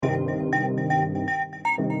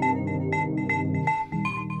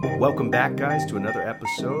Welcome back, guys, to another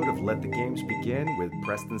episode of Let the Games Begin with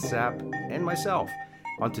Preston Sapp and myself.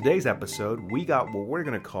 On today's episode, we got what we're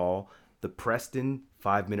going to call the Preston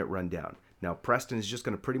 5-Minute Rundown. Now, Preston is just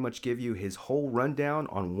going to pretty much give you his whole rundown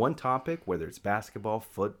on one topic, whether it's basketball,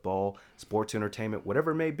 football, sports entertainment,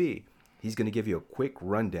 whatever it may be. He's going to give you a quick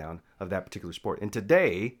rundown of that particular sport. And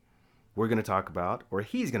today, we're going to talk about, or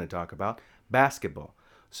he's going to talk about, basketball.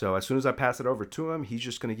 So as soon as I pass it over to him, he's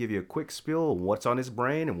just going to give you a quick spiel of what's on his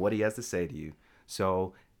brain and what he has to say to you.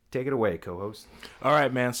 So take it away, co-host. All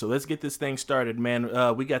right, man. So let's get this thing started,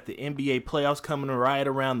 man. We got the NBA playoffs coming right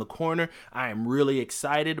around the corner. I am really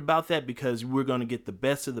excited about that because we're going to get the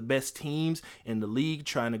best of the best teams in the league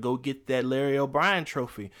trying to go get that Larry O'Brien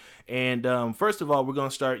trophy. And first of all, we're going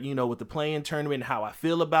to start, with the play-in tournament and how I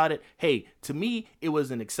feel about it. Hey, to me, it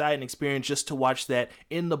was an exciting experience just to watch that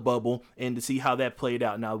in the bubble and to see how that played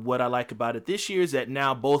out. Now, what I like about it this year is that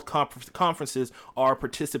now both conferences are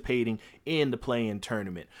participating in the play-in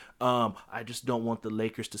tournament. I just don't want the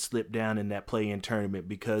Lakers to slip down in that play-in tournament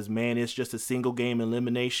because, man, it's just a single game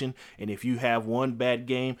elimination. And if you have one bad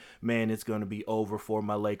game, man, it's going to be over for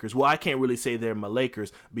my Lakers. Well, I can't really say they're my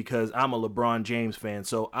Lakers because I'm a LeBron James fan.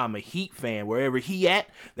 So I'm a Heat fan. Wherever he at,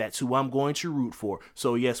 that's who I'm going to root for.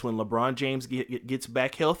 So, yes, when LeBron James gets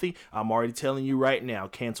back healthy, I'm already telling you right now,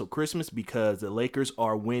 cancel Christmas because the Lakers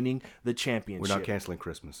are winning the championship. We're not canceling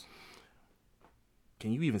Christmas.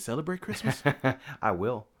 Can you even celebrate Christmas? I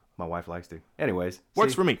will. My wife likes to. Anyways.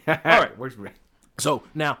 Works for me. All right. Works for me. So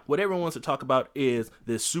now what everyone wants to talk about is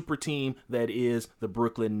this super team that is the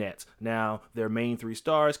Brooklyn Nets. Now their main three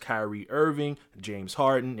stars, Kyrie Irving, James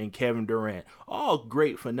Harden, and Kevin Durant, all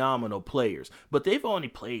great, phenomenal players, but they've only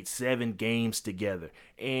played 7 games together.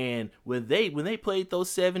 And when they played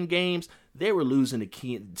those 7 games, they were losing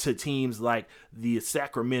to teams like the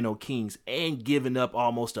Sacramento Kings and giving up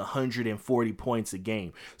almost 140 points a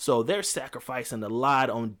game. So they're sacrificing a lot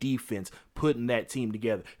on defense, putting that team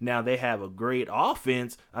together. Now they have a great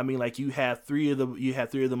offense. I mean, like you have three of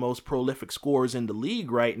the most prolific scorers in the league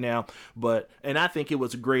right now. And I think it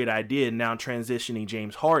was a great idea now transitioning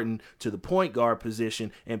James Harden to the point guard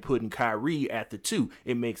position and putting Kyrie at the 2.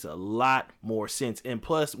 It makes a lot more sense. And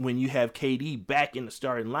plus, when you have KD back in the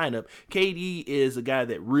starting lineup, KD is a guy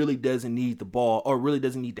that really doesn't need the ball or really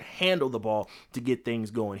doesn't need to handle the ball to get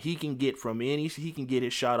things going. He can get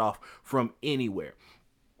his shot off from anywhere.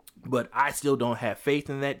 But I still don't have faith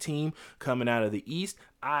in that team coming out of the East.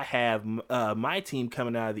 I have my team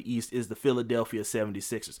coming out of the East is the Philadelphia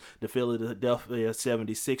 76ers. The Philadelphia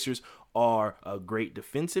 76ers are a great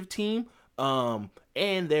defensive team.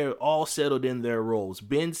 And they're all settled in their roles.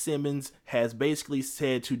 Ben Simmons has basically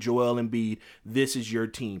said to Joel Embiid, this is your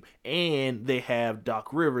team. And they have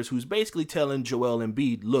Doc Rivers, who's basically telling Joel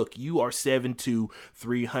Embiid, look, you are 7'2",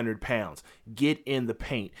 300 pounds. Get in the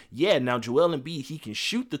paint. Yeah, now Joel Embiid, he can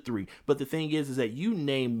shoot the 3. But the thing is that you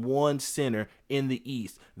name one center in the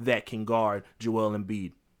East that can guard Joel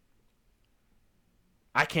Embiid.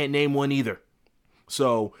 I can't name one either.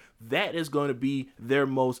 So that is going to be their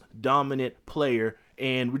most dominant player.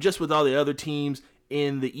 And just with all the other teams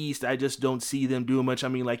in the East, I just don't see them doing much. I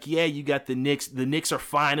mean, like, yeah, you got the Knicks. The Knicks are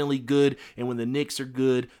finally good. And when the Knicks are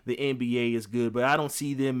good, the NBA is good. But I don't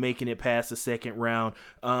see them making it past the second round.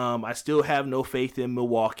 I still have no faith in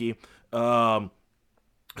Milwaukee. Who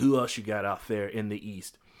else you got out there in the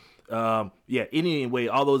East? Anyway,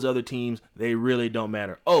 all those other teams, they really don't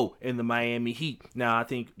matter. Oh, and the Miami Heat. Now, I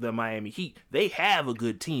think the Miami Heat, they have a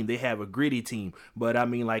good team. They have a gritty team. But, I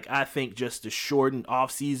mean, like, I think just the shortened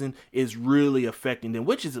offseason is really affecting them,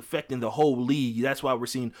 which is affecting the whole league. That's why we're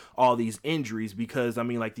seeing all these injuries because, I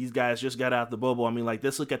mean, like, these guys just got out the bubble. I mean, like,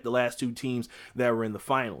 let's look at the last 2 teams that were in the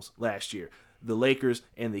finals last year. The Lakers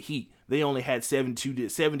and the Heat. They only had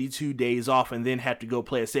 72 days off and then had to go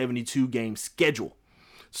play a 72-game schedule.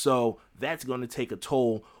 So that's going to take a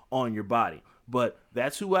toll on your body. But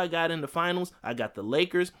that's who I got in the finals. I got the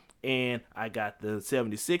Lakers and I got the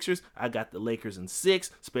 76ers. I got the Lakers in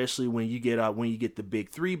 6, especially when you get the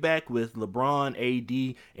big 3 back with LeBron,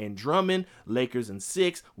 AD, and Drummond. Lakers in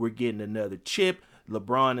 6. We're getting another chip.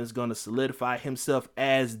 LeBron is going to solidify himself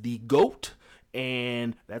as the GOAT.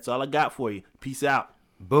 And that's all I got for you. Peace out.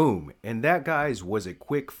 Boom. And that, guys, was a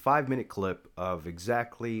quick 5-minute clip of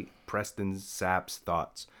exactly Preston Sapp's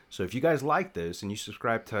thoughts. So if you guys like this and you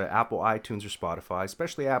subscribe to Apple iTunes or Spotify,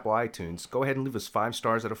 especially Apple iTunes, go ahead and leave us 5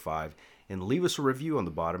 stars out of 5 and leave us a review on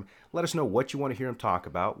the bottom. Let us know what you want to hear him talk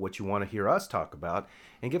about, what you want to hear us talk about,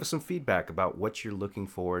 and give us some feedback about what you're looking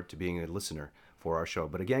forward to being a listener for our show.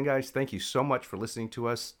 But again, guys, thank you so much for listening to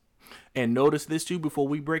us. And notice this too, before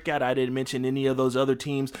we break out, I didn't mention any of those other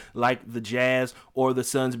teams like the Jazz or the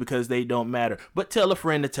Suns because they don't matter. But tell a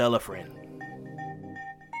friend to tell a friend.